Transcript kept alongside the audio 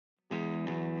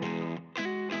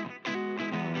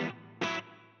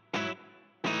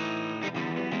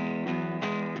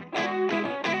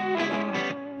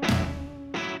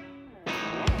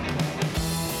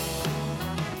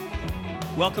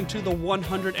Welcome to the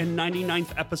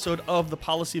 199th episode of the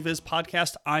PolicyViz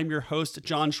podcast. I'm your host,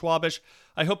 John Schwabish.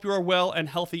 I hope you are well and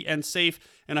healthy and safe,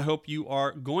 and I hope you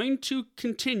are going to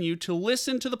continue to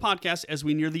listen to the podcast as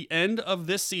we near the end of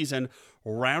this season,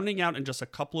 rounding out in just a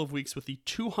couple of weeks with the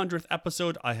 200th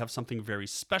episode. I have something very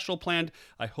special planned.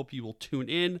 I hope you will tune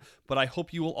in, but I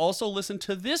hope you will also listen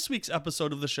to this week's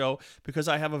episode of the show because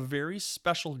I have a very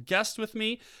special guest with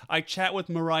me. I chat with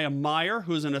Miriah Meyer,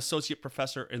 who is an associate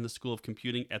professor in the School of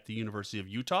Computing at the University of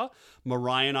Utah.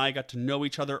 Miriah and I got to know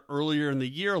each other earlier in the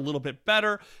year a little bit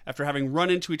better after having run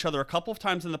into each other a couple of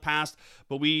times in the past,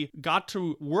 but we got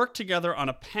to work together on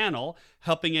a panel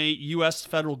helping a U.S.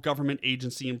 federal government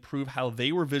agency improve how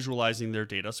they were visualizing their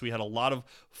data. So we had a lot of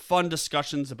fun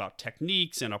discussions about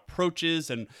techniques and approaches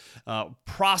and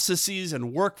processes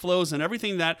and workflows and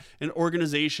everything that an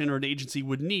organization or an agency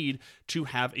would need to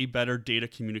have a better data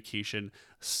communication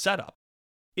setup.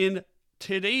 In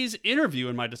today's interview,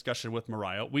 in my discussion with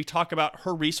Miriah, we talk about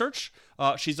her research.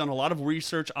 She's done a lot of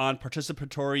research on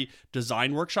participatory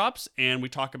design workshops, and we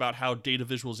talk about how data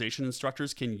visualization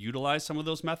instructors can utilize some of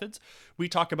those methods. We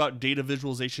talk about data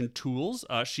visualization tools.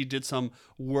 She did some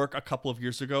work a couple of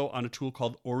years ago on a tool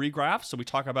called Origraph, so we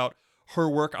talk about her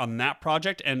work on that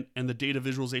project and the data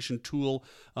visualization tool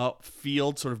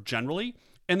field sort of generally.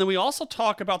 And then we also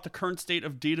talk about the current state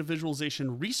of data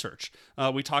visualization research.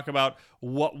 We talk about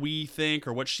what we think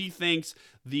or what she thinks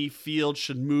the field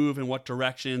should move in what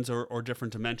directions or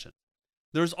different dimensions.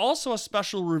 There's also a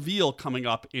special reveal coming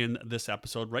up in this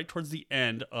episode right towards the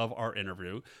end of our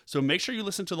interview. So make sure you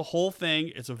listen to the whole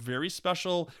thing. It's a very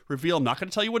special reveal. I'm not going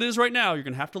to tell you what it is right now. You're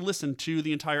going to have to listen to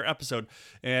the entire episode.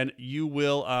 And you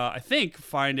will, I think,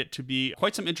 find it to be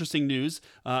quite some interesting news,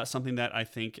 something that I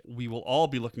think we will all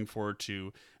be looking forward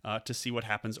to see what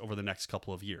happens over the next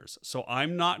couple of years. So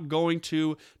I'm not going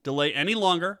to delay any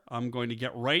longer. I'm going to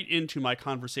get right into my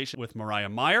conversation with Miriah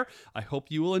Meyer. I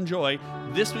hope you will enjoy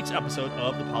this week's episode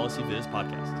of the PolicyViz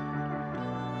podcast.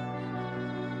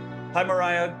 Hi,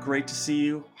 Miriah. Great to see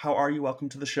you. How are you? Welcome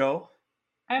to the show.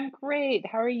 I'm great.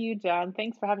 How are you, John?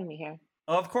 Thanks for having me here.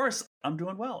 Of course, I'm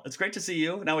doing well. It's great to see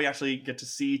you. Now we actually get to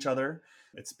see each other.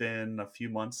 It's been a few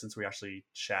months since we actually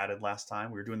chatted last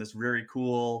time. We were doing this very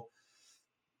cool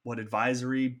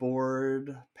advisory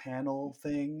board panel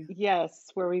thing? Yes,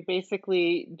 where we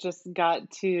basically just got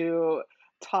to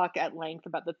talk at length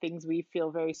about the things we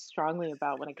feel very strongly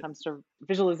about when it comes to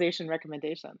visualization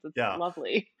recommendations. It's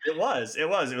lovely. It was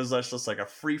just like a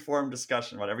free form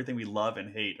discussion about everything we love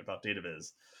and hate about data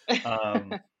viz.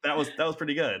 That was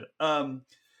pretty good.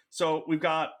 So we've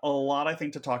got a lot, I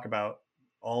think, to talk about,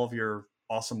 all of your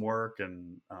awesome work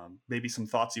and maybe some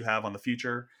thoughts you have on the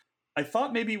future. I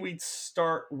thought maybe we'd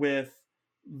start with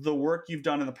the work you've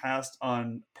done in the past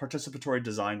on participatory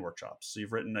design workshops. So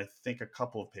you've written, I think, a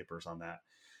couple of papers on that.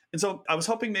 And so I was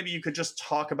hoping maybe you could just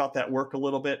talk about that work a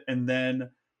little bit, and then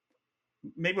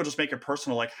maybe we'll just make it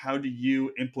personal. Like, how do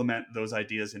you implement those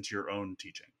ideas into your own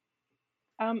teaching?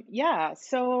 Yeah,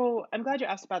 so I'm glad you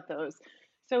asked about those.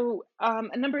 So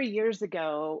a number of years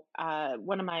ago,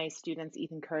 one of my students,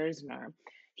 Ethan Kersner,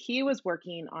 he was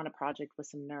working on a project with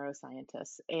some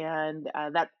neuroscientists, and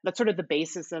that's sort of the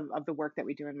basis of the work that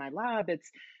we do in my lab.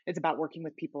 It's about working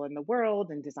with people in the world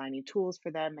and designing tools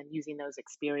for them and using those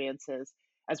experiences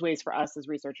as ways for us as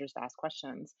researchers to ask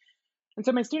questions. And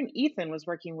so my student Ethan was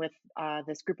working with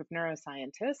this group of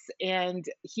neuroscientists, and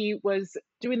he was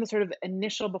doing the sort of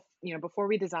initial, before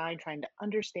we design, trying to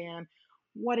understand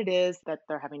what it is that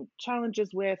they're having challenges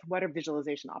with, what are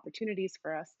visualization opportunities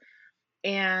for us.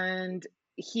 And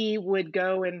he would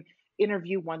go and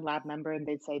interview one lab member and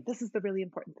they'd say, this is the really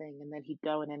important thing. And then he'd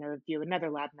go and interview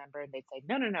another lab member and they'd say,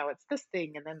 no, it's this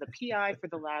thing. And then the PI for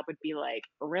the lab would be like,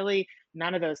 really,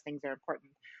 none of those things are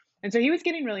important. And so he was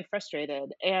getting really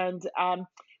frustrated. And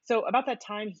so about that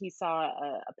time, he saw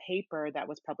a paper that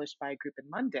was published by a group in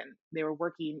London. They were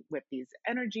working with these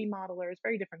energy modelers,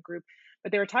 very different group,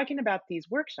 but they were talking about these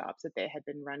workshops that they had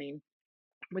been running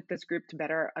with this group to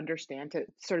better understand, to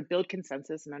sort of build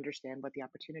consensus and understand what the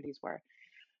opportunities were.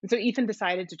 And so Ethan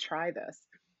decided to try this.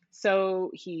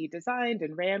 So he designed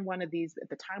and ran one of these. At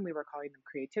the time, we were calling them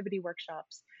creativity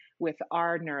workshops with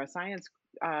our neuroscience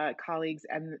colleagues,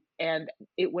 and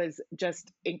it was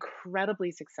just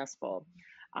incredibly successful.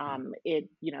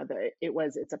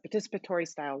 It's a participatory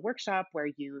style workshop where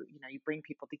you bring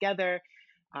people together.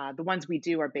 The ones we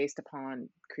do are based upon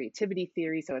creativity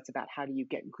theory. So it's about how do you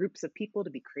get groups of people to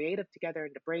be creative together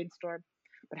and to brainstorm.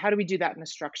 But how do we do that in a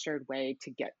structured way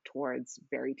to get towards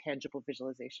very tangible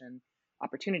visualization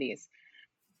opportunities?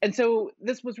 And so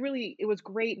this was really it was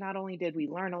great. Not only did we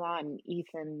learn a lot, and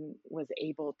Ethan was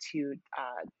able to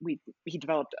we he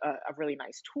developed a really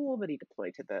nice tool that he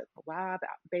deployed to the lab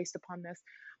based upon this,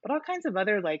 but all kinds of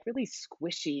other like really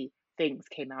squishy things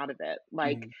came out of it.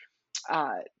 Like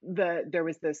Mhm. there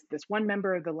was this one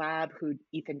member of the lab who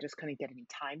Ethan just couldn't get any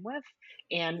time with,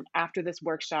 and after this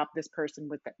workshop, this person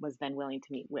was then willing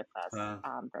to meet with us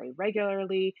Uh, very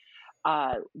regularly.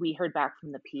 We heard back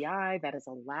from the PI that as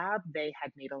a lab, they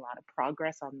had made a lot of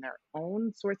progress on their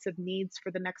own sorts of needs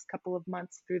for the next couple of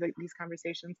months through these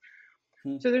conversations.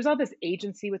 hmm. So there's all this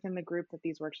agency within the group that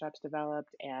these workshops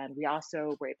developed, and we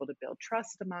also were able to build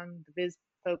trust among the Viz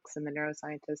folks and the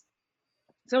neuroscientists.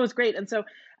 So it was great. And so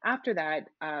after that,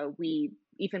 we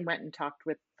Ethan went and talked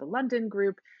with the London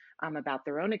group about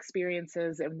their own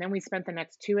experiences, and then we spent the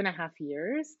next 2.5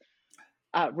 years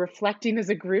reflecting as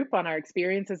a group on our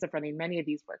experiences of running many of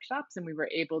these workshops, and we were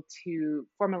able to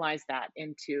formalize that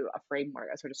into a framework,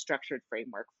 a sort of structured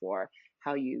framework for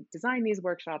how you design these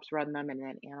workshops, run them, and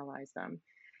then analyze them.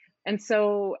 And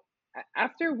so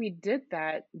after we did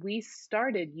that, we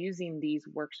started using these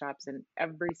workshops in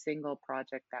every single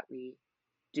project that we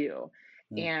do.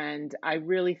 Mm. And I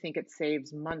really think it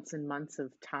saves months and months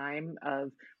of time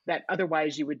of that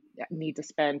otherwise you would need to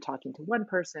spend talking to one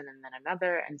person and then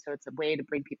another. And so it's a way to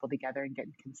bring people together and get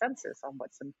consensus on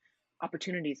what some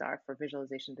opportunities are for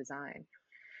visualization design.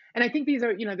 And I think these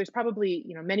are, there's probably,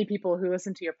 many people who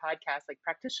listen to your podcast, like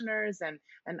practitioners and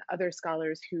other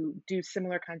scholars who do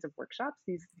similar kinds of workshops.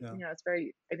 These, Yeah. it's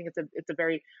very, I think it's a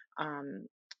very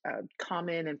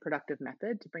common and productive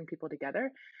method to bring people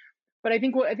together. But I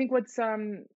think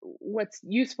what's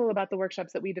useful about the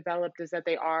workshops that we developed is that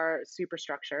they are super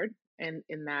structured, and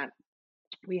in that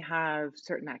we have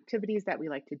certain activities that we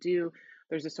like to do.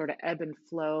 There's a sort of ebb and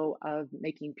flow of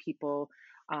making people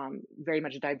very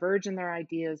much diverge in their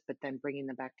ideas, but then bringing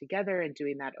them back together and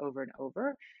doing that over and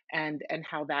over, and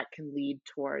how that can lead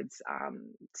towards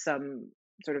some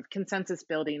sort of consensus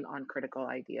building on critical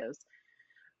ideas.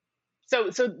 So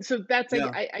that's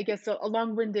Yeah. I guess a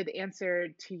long-winded answer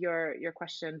to your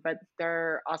question, but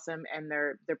they're awesome, and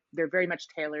they're very much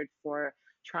tailored for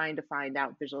trying to find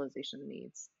out visualization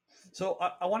needs. So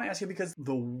I want to ask you because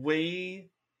the way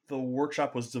the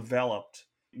workshop was developed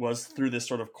was through this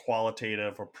sort of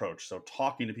qualitative approach. So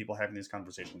talking to people, having these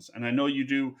conversations, and I know you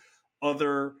do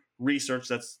other research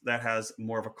that has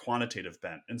more of a quantitative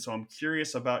bent. And so I'm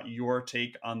curious about your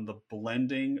take on the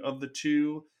blending of the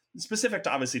two, specific to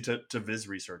obviously to Viz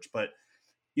research. But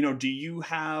do you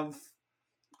have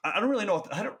I don't really know.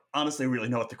 I don't honestly really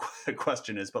know what the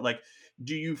question is, but like,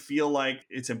 do you feel like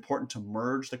it's important to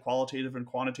merge the qualitative and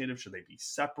quantitative? Should they be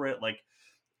separate? Like,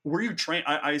 were you trained?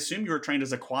 I assume you were trained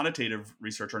as a quantitative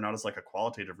researcher, not as like a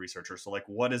qualitative researcher. So, like,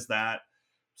 what is that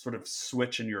sort of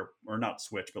switch in your, or not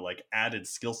switch, but like added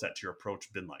skill set to your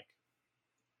approach been like?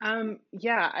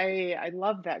 Yeah, I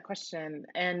love that question,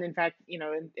 and in fact, in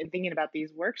thinking about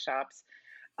these workshops,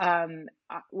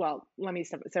 well, let me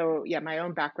step. So, yeah, my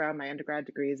own background, my undergrad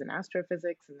degree is in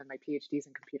astrophysics, and then my PhD is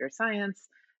in computer science.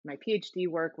 My PhD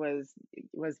work was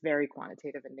very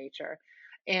quantitative in nature,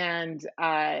 and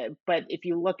but if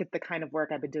you look at the kind of work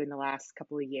I've been doing the last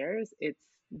couple of years, it's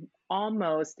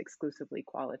almost exclusively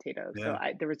qualitative. So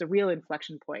Yeah. there was a real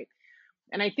inflection point,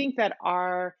 and I think that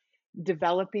our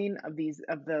developing of the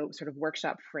sort of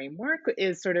workshop framework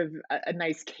is sort of a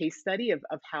nice case study of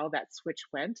how that switch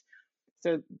went.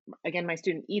 So again, my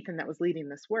student Ethan that was leading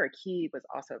this work, he was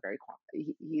also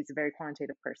he's a very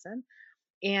quantitative person.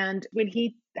 And when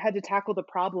he had to tackle the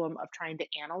problem of trying to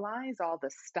analyze all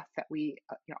the stuff that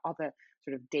all the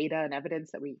sort of data and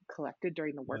evidence that we collected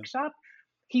during the Yeah. workshop,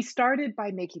 he started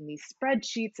by making these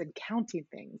spreadsheets and counting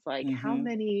things like how Mm-hmm.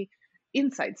 many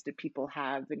insights do people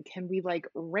have, and can we like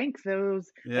rank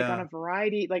those like on Yeah. a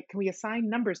variety, like can we assign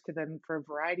numbers to them for a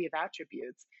variety of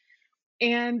attributes.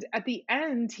 And at the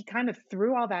end, he kind of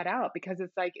threw all that out because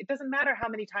it's like, it doesn't matter how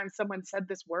many times someone said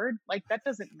this word, like that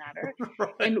doesn't matter.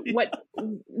 And Right.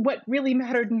 what really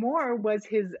mattered more was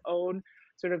his own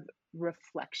sort of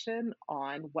reflection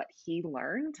on what he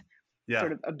learned, Yeah.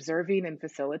 sort of observing and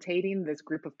facilitating this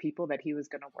group of people that he was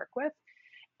going to work with.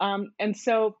 And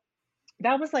so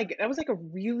that was like a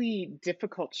really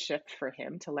difficult shift for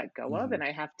him to let go of. Hmm. And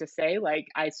I have to say, like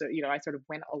I sort of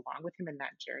went along with him in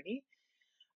that journey.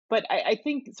 But I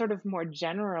think sort of more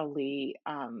generally,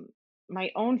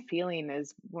 my own feeling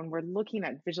is when we're looking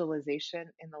at visualization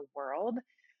in the world,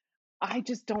 I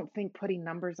just don't think putting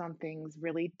numbers on things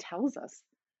really tells us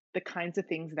the kinds of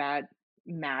things that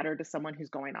matter to someone who's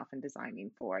going off and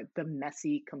designing for the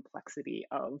messy complexity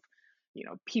of,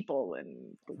 people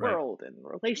and the Right. world and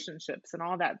relationships and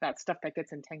all that stuff that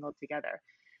gets entangled together.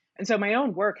 And so my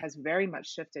own work has very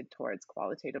much shifted towards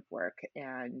qualitative work.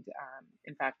 And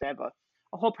in fact, I have a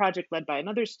whole project led by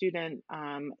another student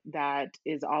that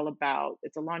is all about,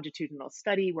 it's a longitudinal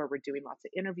study where we're doing lots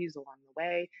of interviews along the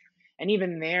way. And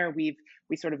even there, we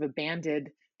sort of abandoned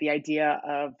the idea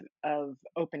of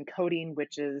open coding,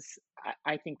 which is,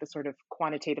 I think, the sort of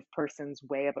quantitative person's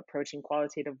way of approaching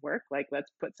qualitative work. Like,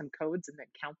 let's put some codes and then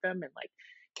count them, and like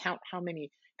count how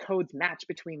many codes match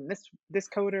between this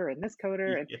coder and this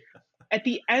coder. And Yeah. at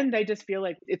the end, I just feel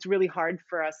like it's really hard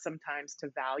for us sometimes to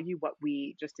value what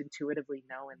we just intuitively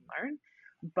know and learn.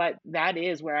 But that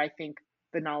is where I think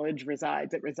the knowledge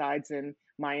resides. It resides in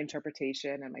my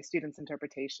interpretation and my students'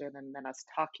 interpretation, and then us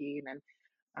talking.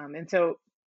 And so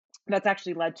that's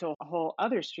actually led to a whole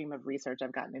other stream of research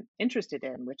I've gotten interested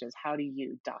in, which is how do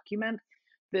you document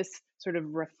this sort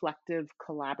of reflective,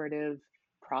 collaborative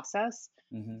process?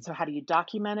 Hmm. So, how do you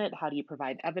document it? How do you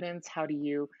provide evidence? How do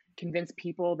you convince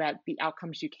people that the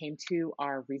outcomes you came to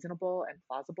are reasonable and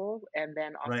plausible? And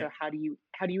then also, Right. how do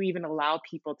you even allow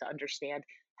people to understand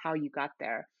how you got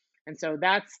there? And so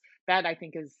that I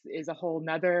think is a whole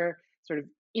nother sort of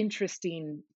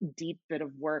interesting deep bit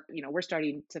of work we're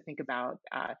starting to think about,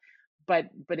 but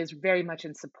is very much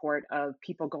in support of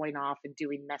people going off and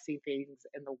doing messy things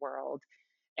in the world,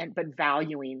 and but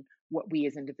valuing what we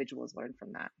as individuals learn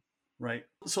from that. Right.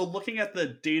 So looking at the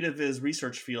data viz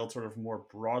research field sort of more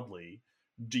broadly,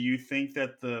 do you think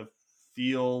that the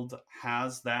field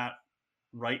has that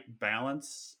right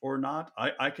balance or not?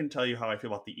 I can tell you how I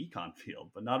feel about the econ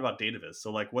field, but not about data viz.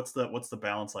 So like what's the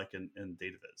balance like in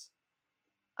data viz?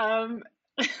 um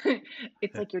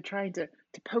it's like you're trying to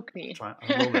poke me. Try a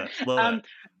little bit. um um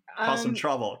Cause some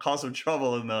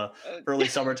trouble in the early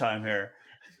summertime here.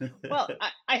 Well,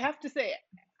 I have to say,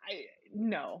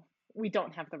 no, we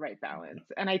don't have the right balance.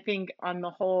 And I think on the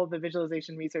whole, the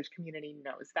visualization research community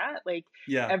knows that. Like,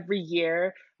 Yeah. every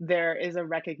year, there is a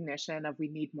recognition of we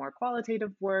need more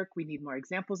qualitative work, we need more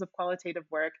examples of qualitative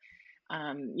work.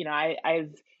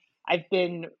 I've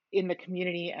been in the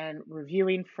community and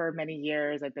reviewing for many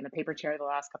years. I've been a paper chair the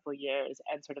last couple of years,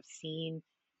 and sort of seeing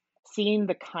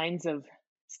the kinds of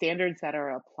standards that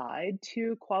are applied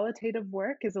to qualitative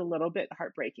work is a little bit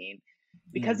heartbreaking,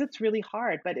 because Mm. it's really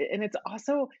hard, and it's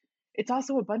also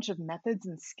a bunch of methods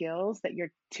and skills that your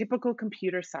typical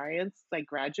computer science like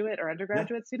graduate or Yeah.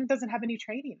 undergraduate student doesn't have any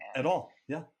training in. At all.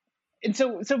 Yeah. And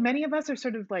so many of us are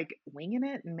sort of like winging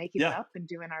it and making it Yeah. up and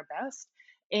doing our best.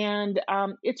 And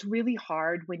it's really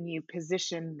hard when you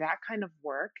position that kind of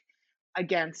work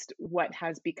against what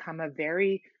has become a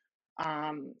very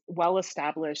well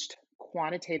established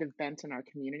quantitative bent in our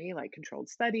community, like controlled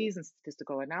studies and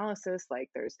statistical analysis. Like,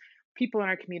 there's people in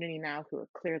our community now who are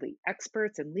clearly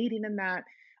experts and leading in that.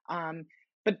 Um,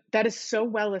 but that is so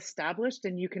well established,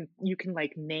 and you can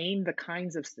like name the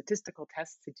kinds of statistical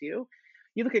tests to do.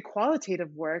 You look at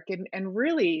qualitative work, and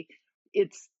really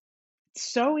it's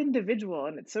so individual,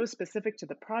 and it's so specific to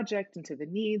the project and to the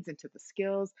needs and to the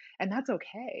skills, and that's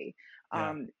okay.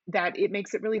 Yeah. That it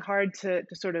makes it really hard to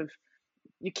sort of,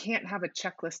 you can't have a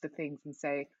checklist of things and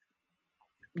say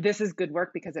this is good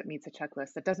work because it meets a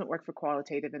checklist. That doesn't work for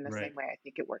qualitative in the Right. same way I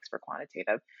think it works for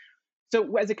quantitative.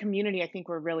 So as a community, I think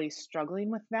we're really struggling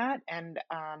with that, and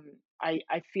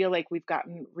I feel like we've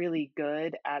gotten really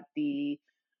good at the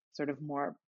sort of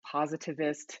more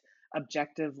positivist,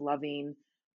 objective, loving,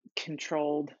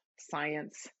 controlled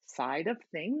science side of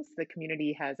things. The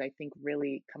community has, I think,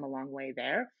 really come a long way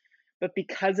there. But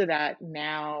because of that,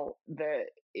 now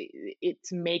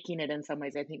it's making it in some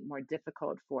ways, I think, more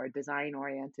difficult for design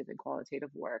oriented and qualitative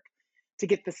work to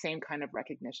get the same kind of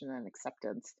recognition and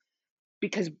acceptance,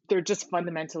 because they're just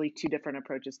fundamentally two different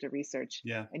approaches to research.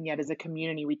 Yeah. And yet, as a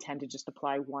community, we tend to just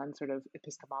apply one sort of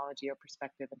epistemology or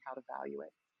perspective and how to value it.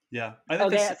 Yeah. I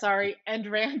think Okay, this sorry, end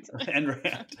rant. and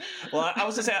rand. Well, I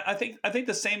was to say, I think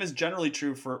the same is generally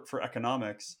true for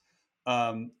economics.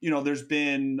 There's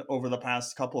been over the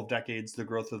past couple of decades the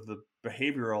growth of the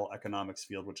behavioral economics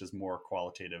field, which is more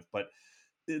qualitative, but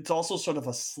it's also sort of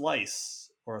a slice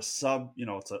or a sub.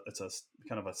 It's a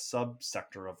kind of a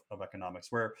subsector of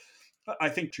economics where I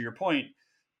think, to your point,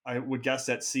 I would guess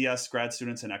that CS grad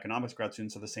students and economics grad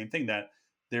students are the same thing, that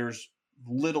there's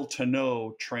little to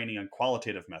no training on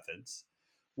qualitative methods.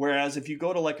 Whereas if you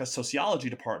go to like a sociology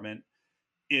department,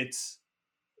 it's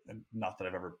not that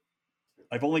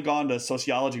I've only gone to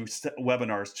sociology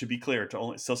webinars, to be clear, to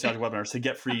only sociology webinars to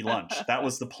get free lunch. That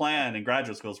was the plan in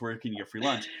graduate schools, where you can get free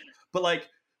lunch. But like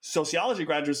sociology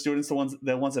graduate students,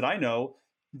 the ones that I know,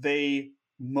 they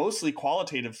mostly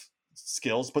qualitative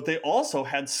skills, but they also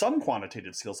had some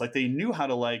quantitative skills. Like they knew how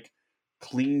to like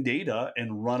clean data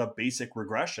and run a basic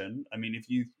regression. I mean, if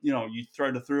you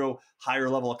try to throw higher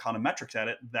level econometrics at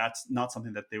it, that's not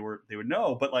something that they would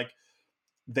know. But like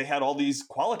they had all these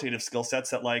qualitative skill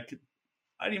sets that like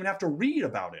I didn't even have to read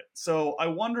about it. So I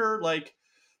wonder, like,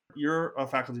 you're a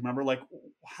faculty member, like,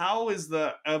 how is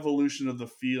the evolution of the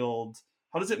field?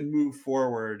 How does it move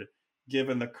forward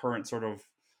given the current sort of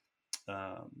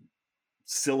um,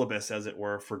 syllabus, as it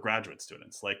were, for graduate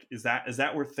students? Like, is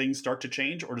that where things start to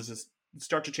change, or does this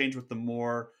start to change with the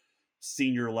more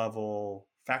senior level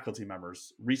faculty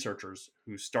members, researchers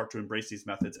who start to embrace these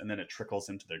methods, and then it trickles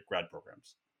into their grad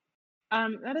programs?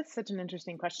 That is such an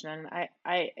interesting question.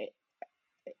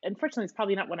 Unfortunately, it's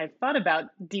probably not one I've thought about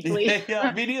deeply.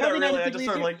 Yeah, me neither, Probably not really. as I just deeply as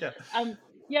sort of you. like,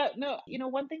 yeah. Yeah, no,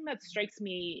 one thing that strikes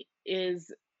me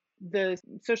is the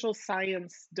social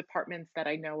science departments that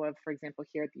I know of, for example,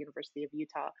 here at the University of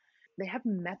Utah, they have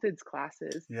methods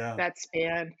classes Yeah. that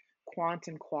span quant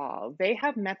and qual. They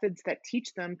have methods that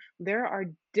teach them there are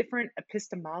different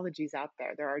epistemologies out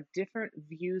there. There are different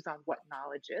views on what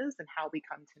knowledge is and how we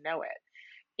come to know it,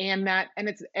 and that and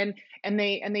it's and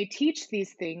they teach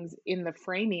these things in the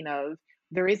framing of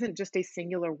there isn't just a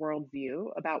singular worldview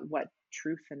about what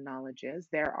truth and knowledge is.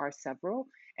 There are several,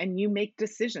 and you make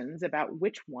decisions about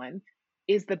which one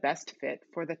is the best fit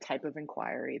for the type of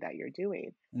inquiry that you're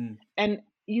doing. Mm, And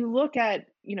you look at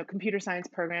computer science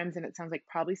programs, and it sounds like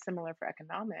probably similar for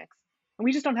economics, and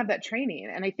we just don't have that training.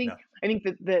 And yeah. I think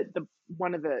that the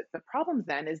one of the problems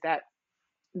then is that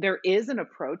there is an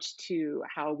approach to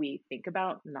how we think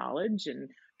about knowledge and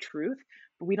truth,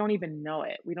 but we don't even know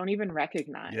it. We don't even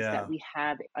recognize that Yeah. we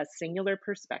have a singular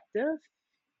perspective.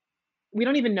 We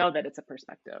don't even know that it's a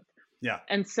perspective. Yeah.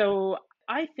 And so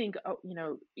I think,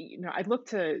 I look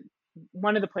to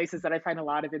one of the places that I find a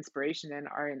lot of inspiration in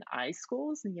are in I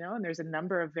schools, and there's a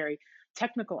number of very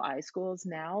technical I schools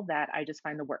now that I just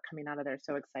find the work coming out of there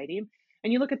so exciting.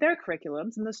 And you look at their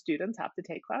curriculums, and the students have to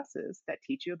take classes that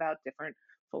teach you about different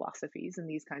philosophies and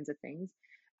these kinds of things.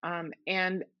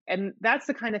 And that's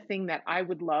the kind of thing that I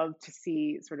would love to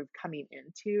see sort of coming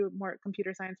into more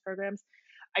computer science programs.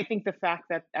 I think the fact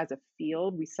that as a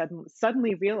field we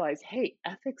suddenly realize, hey,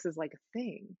 ethics is like a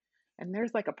thing, and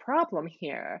there's like a problem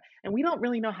here, and we don't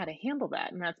really know how to handle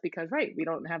that, and that's because, right, we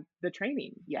don't have the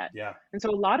training yet. Yeah. And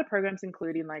so a lot of programs,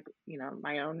 including like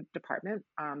my own department,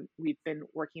 we've been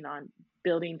working on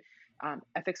building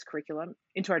ethics curriculum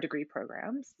into our degree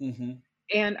programs, Hmm.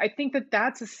 and I think that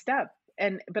that's a step.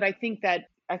 But I think that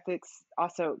ethics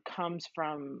also comes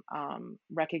from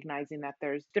recognizing that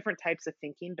there's different types of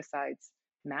thinking besides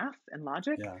math and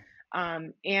logic. Yeah.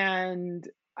 And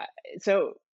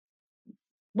so,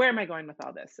 where am I going with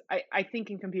all this? I think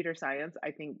in computer science,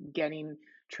 I think getting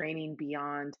training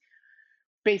beyond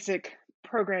basic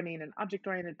programming and object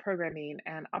oriented programming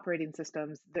and operating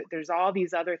systems, there's all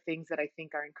these other things that I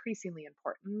think are increasingly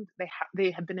important. They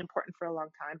have been important for a long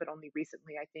time, but only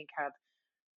recently I think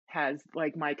has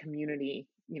like my community,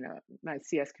 my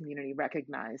CS community,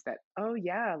 recognized that, oh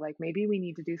yeah, like maybe we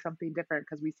need to do something different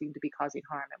because we seem to be causing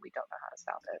harm and we don't know how to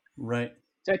stop it. Right.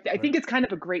 So I Right. think it's kind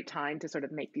of a great time to sort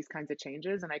of make these kinds of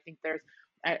changes. And I think there's,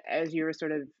 as you were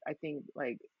sort of, I think,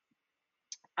 like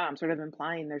sort of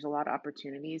implying, there's a lot of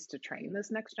opportunities to train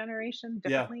this next generation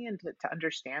Yeah. differently, and to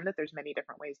understand that there's many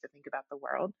different ways to think about the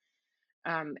world.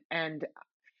 And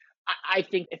I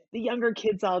think if the younger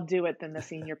kids all do it, then the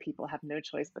senior people have no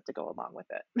choice but to go along with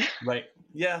it. Right.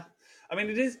 Yeah. I mean,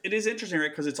 it is interesting,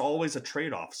 right? Because it's always a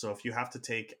trade off. So if you have to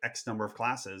take X number of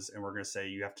classes, and we're going to say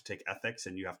you have to take ethics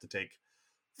and you have to take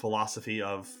philosophy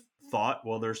of thought,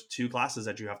 well, there's two classes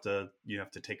that you have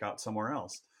to take out somewhere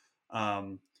else.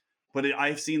 Um, but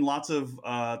I've seen lots of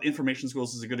information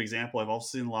schools is a good example. I've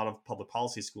also seen a lot of public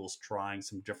policy schools trying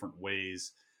some different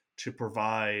ways to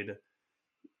provide.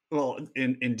 Well,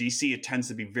 in DC, it tends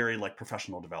to be very like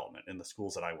professional development in the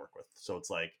schools that I work with. So it's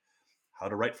like how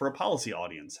to write for a policy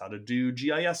audience, how to do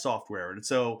GIS software. And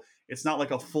so it's not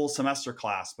like a full semester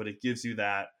class, but it gives you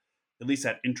that, at least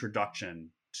that introduction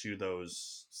to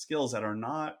those skills that are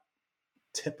not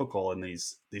typical in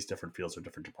these different fields or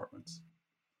different departments.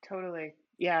 Totally.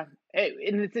 Yeah.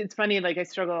 And it's funny, like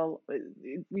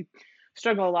we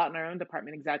struggle a lot in our own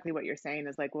department. Exactly what you're saying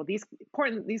is like, well, these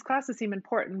classes seem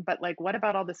important, but like, what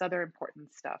about all this other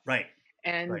important stuff? Right.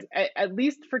 And Right. at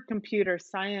least for computer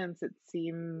science, it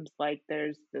seems like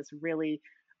there's this really,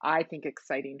 I think,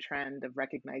 exciting trend of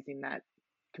recognizing that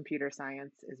computer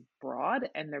science is broad,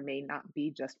 and there may not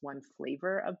be just one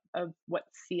flavor of what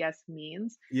CS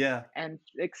means, Yeah. and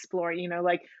explore,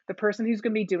 like the person who's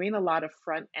going to be doing a lot of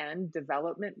front end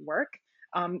development work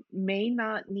may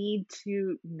not need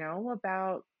to know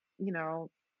about, you know,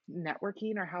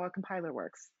 networking or how a compiler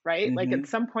works, right? Like at Mm-hmm.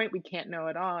 some point we can't know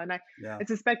it all. And Yeah. I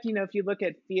suspect, if you look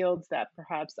at fields that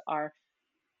perhaps are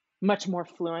much more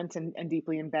fluent and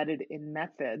deeply embedded in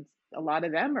methods, a lot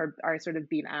of them are sort of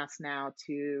being asked now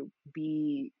to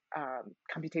be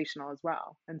computational as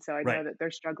well. And so I Right. know that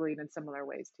they're struggling in similar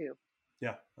ways too.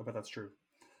 Yeah. I bet that's true.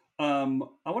 I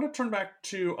want to turn back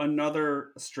to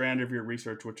another strand of your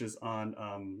research, which is on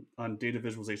data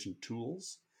visualization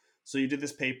tools. So you did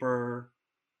this paper,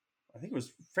 I think it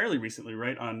was fairly recently,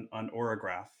 right, on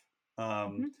Orograph.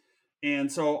 Um, Mhm.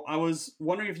 and so I was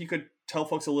wondering if you could tell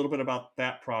folks a little bit about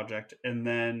that project, and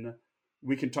then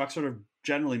we can talk sort of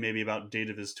generally maybe about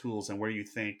data viz tools and where you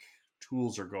think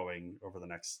tools are going over the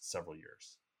next several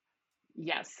years.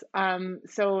 Yes.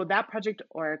 So that project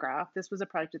Orograph, this was a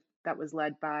project that was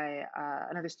led by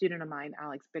another student of mine,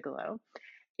 Alex Bigelow.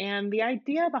 And the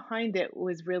idea behind it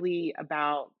was really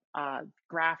about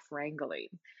graph wrangling.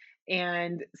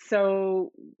 And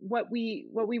so what we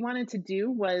wanted to do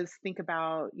was think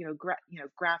about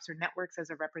graphs or networks as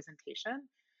a representation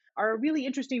are a really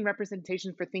interesting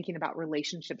representation for thinking about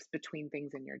relationships between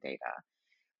things in your data.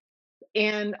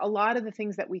 And a lot of the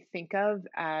things that we think of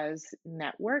as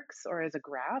networks or as a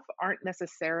graph aren't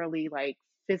necessarily like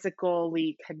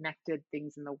physically connected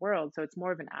things in the world. So it's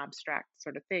more of an abstract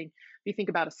sort of thing. If you think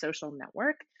about a social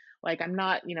network, like I'm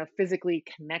not, physically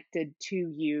connected to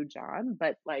you, John,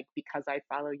 but like because I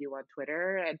follow you on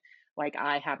Twitter and like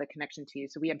I have a connection to you.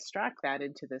 So we abstract that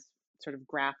into this sort of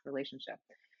graph relationship.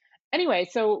 Anyway,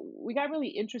 so we got really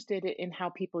interested in how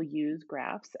people use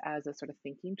graphs as a sort of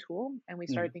thinking tool, and we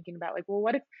started Mm, thinking about like, well,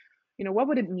 what if, what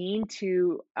would it mean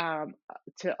to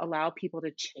allow people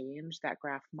to change that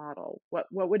graph model? What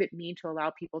would it mean to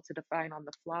allow people to define on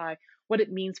the fly what it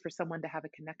means for someone to have a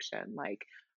connection? Like,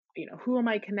 who am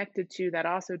I connected to that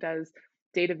also does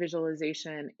data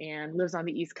visualization and lives on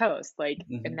the East Coast? Like,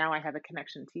 and mhm, now I have a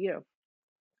connection to you.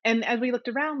 And as we looked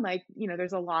around, like,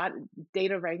 there's a lot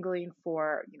data wrangling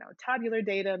for, tabular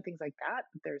data and things like that.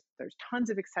 There's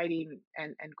tons of exciting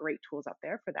and great tools out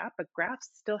there for that, but graphs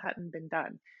still hadn't been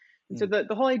done. And so mm,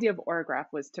 the whole idea of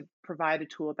Orograph was to provide a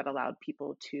tool that allowed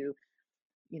people to,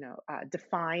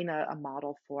 define a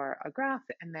model for a graph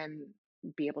and then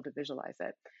be able to visualize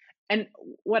it. And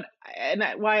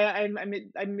why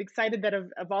I'm excited that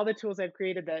of all the tools I've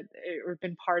created that or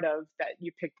been part of that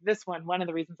you picked this one. One of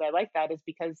the reasons I like that is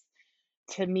because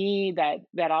to me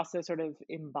that also sort of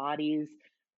embodies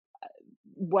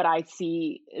what I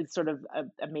see is sort of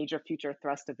a major future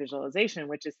thrust of visualization,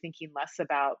 which is thinking less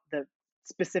about the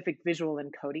specific visual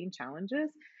encoding challenges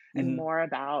and mhm. more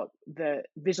about the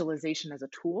visualization as a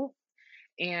tool.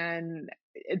 And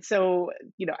so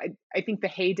I think the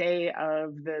heyday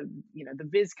of the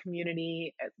viz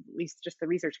community, at least just the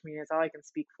research community, is all I can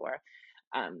speak for,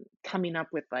 coming up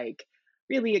with like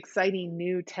really exciting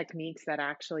new techniques that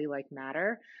actually like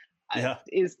matter, Yeah,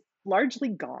 is largely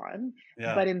gone.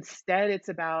 yeah. But instead it's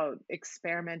about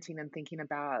experimenting and thinking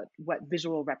about what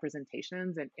visual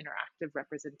representations and interactive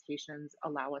representations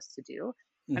allow us to do.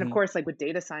 And of Mhm. course, like with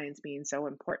data science being so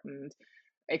important,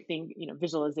 I think,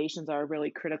 visualizations are a really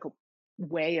critical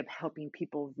way of helping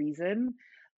people reason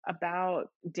about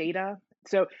data.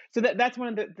 So that's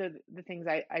one of the things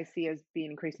I see as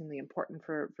being increasingly important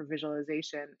for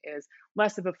visualization is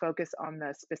less of a focus on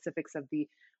the specifics of the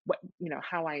what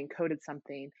how I encoded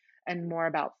something and more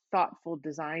about thoughtful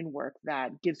design work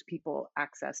that gives people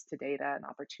access to data and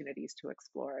opportunities to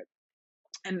explore it.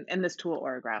 And this tool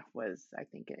Orograph was, I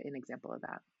think, an example of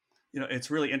that.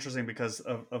 It's really interesting because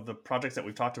of the projects that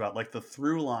we've talked about, like the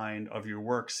through line of your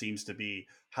work seems to be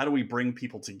how do we bring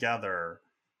people together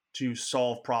to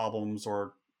solve problems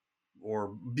or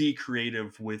be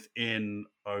creative within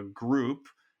a group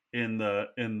in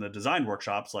the design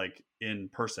workshops, like in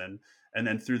person, and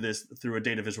then through a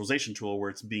data visualization tool where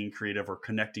it's being creative or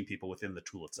connecting people within the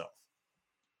tool itself.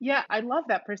 Yeah, I love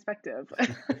that perspective.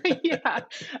 Yeah.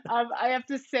 I have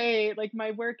to say, like,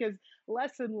 my work is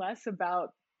less and less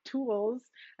about tools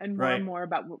and Right. more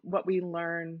about what we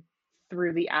learn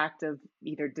through the act of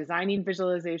either designing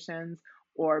visualizations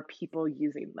or people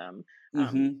using them.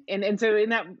 Hmm. And so in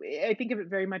that, I think of it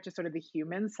very much as sort of the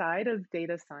human side of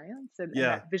data science, and that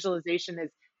Yeah. visualization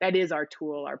is our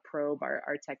tool, our probe,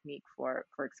 our technique for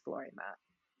exploring that.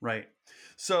 Right.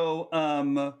 So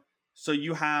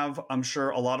you have, I'm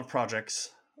sure, a lot of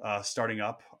projects starting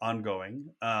up,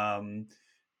 ongoing.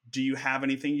 Do you have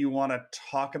anything you want to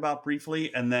talk about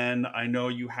briefly? And then I know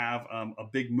you have a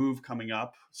big move coming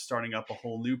up, starting up a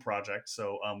whole new project.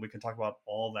 So we can talk about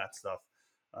all that stuff.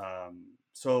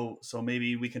 So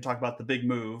maybe we can talk about the big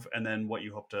move and then what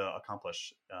you hope to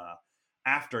accomplish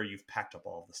after you've packed up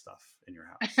all of the stuff in your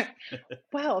house?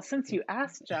 Well, since you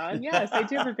asked, John, yes, I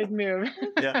do have a big move.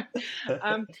 Yeah.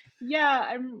 um, yeah,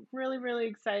 I'm really, really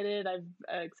excited. I've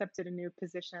accepted a new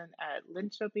position at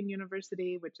Linköping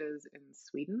University, which is in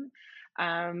Sweden.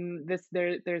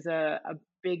 There's a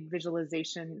big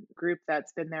visualization group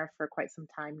that's been there for quite some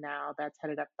time now. That's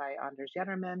headed up by Anders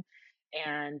Jetterman,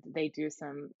 and they do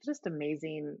some just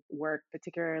amazing work,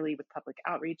 particularly with public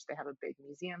outreach. They have a big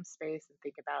museum space and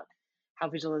think about how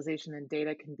visualization and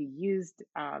data can be used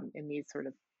in these sort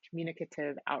of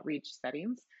communicative outreach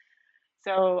settings.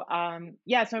 So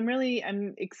yeah, so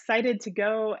I'm excited to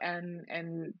go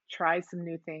and try some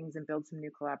new things and build some new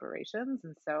collaborations.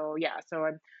 And so yeah, so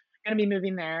I'm going to be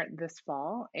moving there this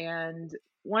fall. And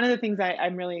one of the things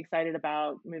I'm really excited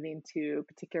about moving to,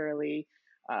 particularly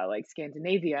like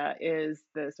Scandinavia, is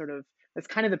the sort of that's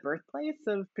kind of the birthplace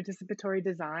of participatory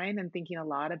design and thinking a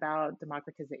lot about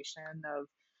democratization of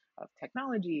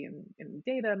technology and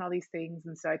data and all these things.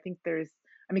 And so I think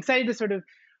I'm excited to sort of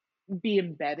be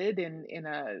embedded in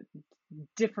a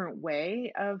different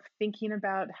way of thinking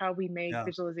about how we make Yeah.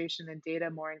 visualization and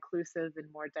data more inclusive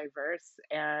and more diverse.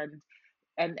 And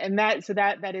that so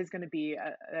that is going to be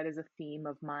that is a theme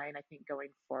of mine, I think, going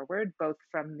forward, both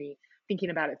from the thinking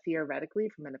about it theoretically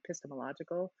from an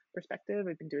epistemological perspective.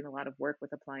 I've been doing a lot of work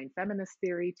with applying feminist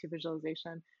theory to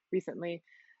visualization recently,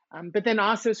 but then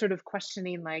also sort of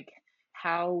questioning like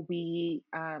how we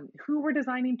who we're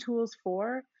designing tools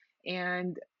for,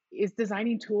 and is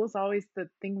designing tools always the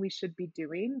thing we should be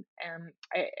doing. And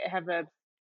I have a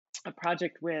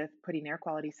project with putting air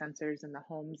quality sensors in the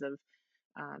homes of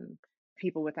um,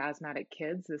 people with asthmatic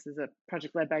kids. This is a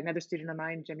project led by another student of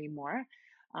mine, Jimmy Moore.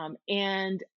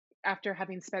 And after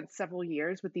having spent several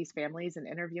years with these families and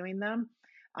interviewing them,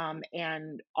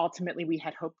 and ultimately we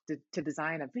had hoped to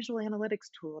design a visual analytics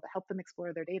tool to help them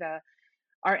explore their data,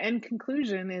 our end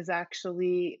conclusion is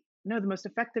actually no, the most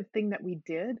effective thing that we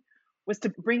did was to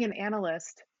bring an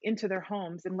analyst into their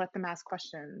homes and let them ask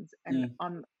questions and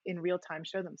Mm, in real time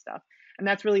show them stuff. And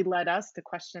that's really led us to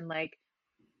question like,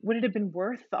 would it have been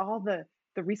worth all the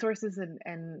resources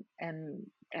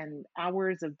and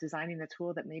hours of designing a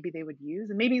tool that maybe they would use?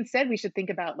 And maybe instead we should think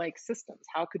about like systems.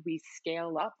 How could we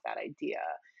scale up that idea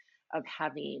of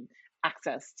having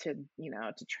access to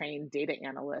to train data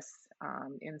analysts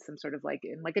in some sort of like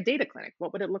in like a data clinic?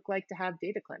 What would it look like to have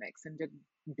data clinics and to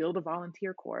build a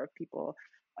volunteer corps of people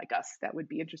like us that would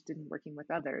be interested in working with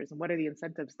others, and what are the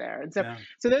incentives there? And so yeah.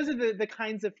 so those are the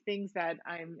kinds of things that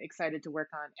I'm excited to work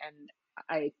on. And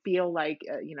I feel like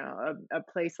a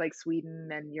place like Sweden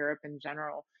and Europe in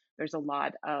general, there's a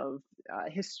lot of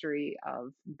history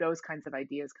of those kinds of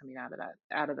ideas coming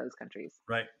out of those countries.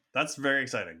 Right. That's very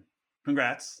exciting.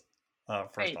 Congrats.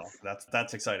 First off, Thanks.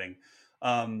 that's exciting.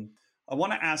 Um, I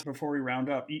want to ask before we round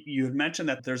up. You had mentioned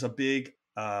that there's a big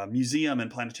museum and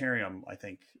planetarium, I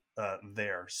think,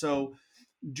 there. So,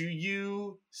 do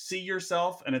you see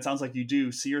yourself, and it sounds like you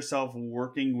do, see yourself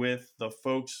working with the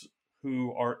folks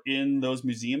who are in those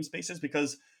museum spaces?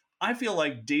 Because I feel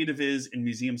like data viz in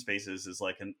museum spaces is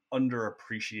like an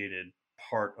underappreciated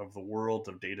part of the world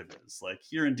of data viz. Like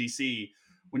here in DC,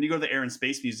 when you go to the Air and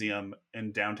Space Museum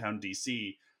in downtown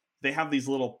DC, they have these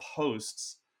little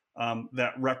posts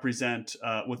that represent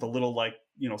with a little like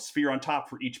sphere on top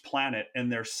for each planet,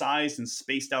 and they're sized and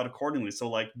spaced out accordingly. So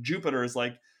like Jupiter is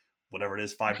like whatever it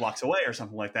is 5 blocks away or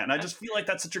something like that. And I just feel like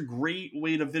that's such a great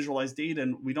way to visualize data,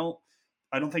 and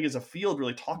I don't think as a field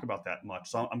really talk about that much.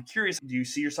 So I'm curious, do you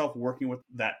see yourself working with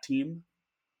that team?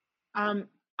 Um,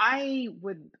 I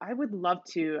would love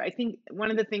to. I think one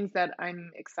of the things that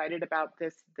I'm excited about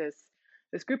this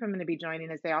group I'm going to be joining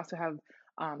is they also have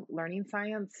learning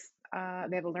science.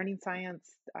 They have a learning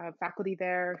science faculty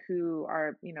there who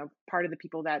are part of the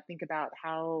people that think about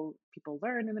how people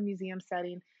learn in the museum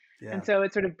setting. Yeah. And so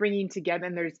it's sort of bringing together.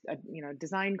 And there's a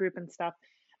design group and stuff.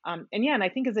 And yeah, and I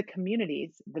think as a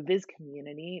community, the Viz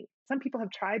community, some people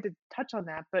have tried to touch on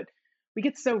that, but we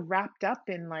get so wrapped up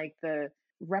in like the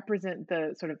represent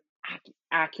the sort of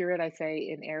accurate, I say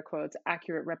in air quotes,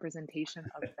 accurate representation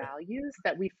of values,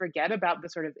 that we forget about the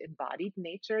sort of embodied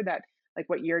nature that, like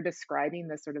what you're describing,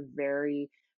 this sort of very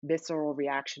visceral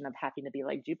reaction of having to be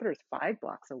like, Jupiter's 5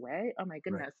 blocks away. Oh my Right.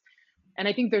 goodness. And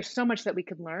I think there's so much that we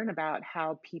could learn about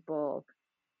how people,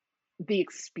 the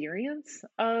experience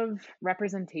of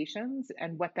representations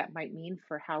and what that might mean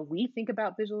for how we think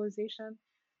about visualization.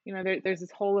 There's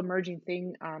this whole emerging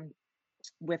thing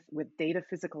with data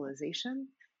physicalization,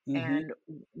 Hmm. and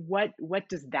what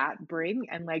does that bring?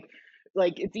 And like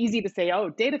it's easy to say, oh,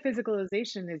 data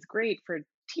physicalization is great for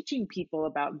teaching people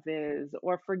about Viz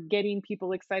or for getting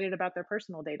people excited about their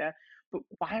personal data. But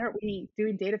why aren't we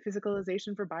doing data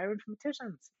physicalization for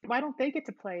bioinformaticians? Why don't they get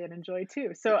to play and enjoy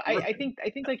too? So I think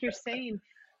like you're saying,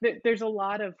 that there's a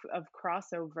lot of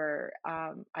crossover.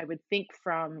 I would think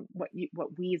from what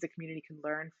we as a community can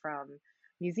learn from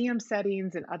museum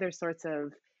settings and other sorts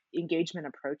of engagement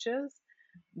approaches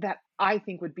that I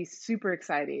think would be super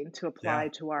exciting to Yeah. apply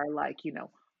to our like,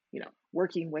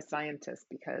 working with scientists,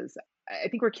 because I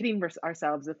think we're kidding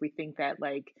ourselves if we think that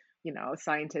like, a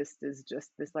scientist is just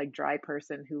this like dry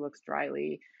person who looks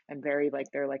dryly and very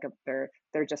like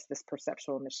they're just this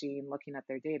perceptual machine looking at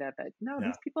their data. But no, Yeah.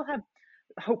 these people have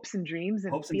hopes and dreams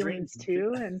and Hopes and feelings dreams.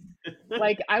 too. And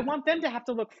like I want them to have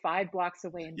to look 5 blocks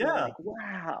away and be Yeah. like,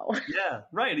 wow. Yeah,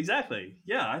 right, exactly.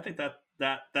 Yeah, I think that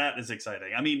is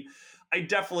exciting. I mean, I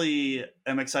definitely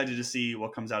am excited to see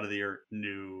what comes out of your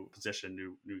new position,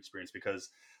 new experience, because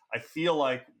I feel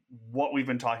like what we've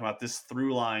been talking about, this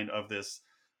through line of this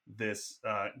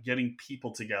getting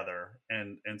people together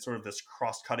and sort of this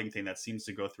cross-cutting thing that seems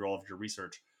to go through all of your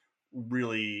research,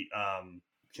 really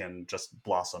can just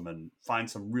blossom and find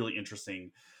some really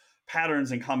interesting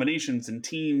patterns and combinations and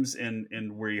teams,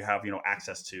 and where you have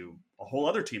access to a whole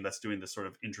other team that's doing this sort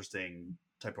of interesting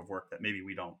type of work that maybe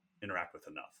we don't interact with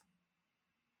enough.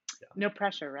 Yeah. No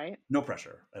pressure, right? No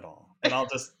pressure at all. And I'll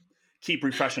just keep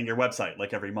refreshing your website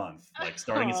like every month, like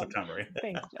starting in Oh, September.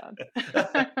 thanks, John.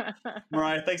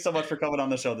 Mariah, thanks so much for coming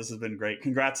on the show. This has been great.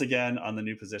 Congrats again on the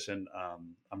new position.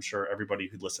 I'm sure everybody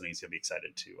who's listening is going to be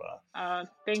excited to.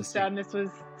 Thanks, John. This was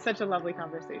such a lovely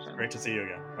conversation. Great to see you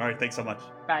again. All right. Thanks so much.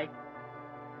 Bye.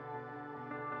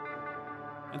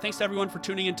 And thanks to everyone for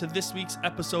tuning into this week's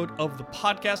episode of the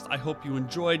podcast. I hope you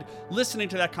enjoyed listening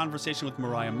to that conversation with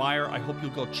Miriah Meyer. I hope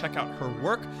you'll go check out her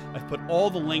work. I've put all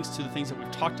the links to the things that we've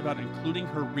talked about, including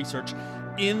her research,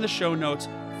 in the show notes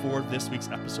for this week's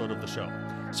episode of the show.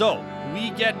 So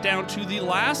we get down to the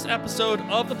last episode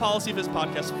of the Policy Viz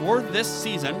podcast for this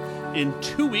season in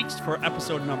 2 weeks for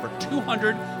episode number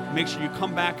 200. Make sure you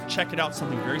come back, check it out.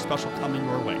 Something very special coming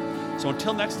your way. So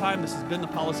until next time, this has been the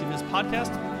Policy Viz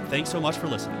podcast. Thanks so much for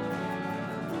listening.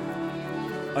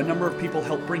 A number of people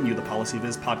help bring you the Policy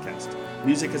Viz podcast.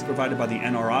 Music is provided by the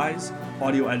NRIs,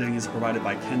 audio editing is provided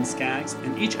by Ken Skaggs,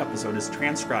 and each episode is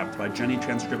transcribed by Jenny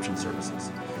Transcription Services.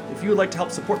 If you would like to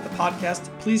help support the podcast,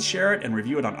 please share it and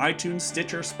review it on iTunes,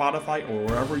 Stitcher, Spotify, or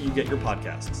wherever you get your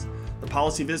podcasts. The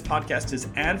Policy Viz podcast is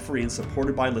ad-free and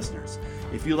supported by listeners.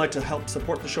 If you'd like to help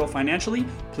support the show financially,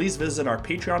 please visit our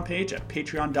Patreon page at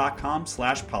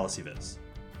patreon.com/policyviz.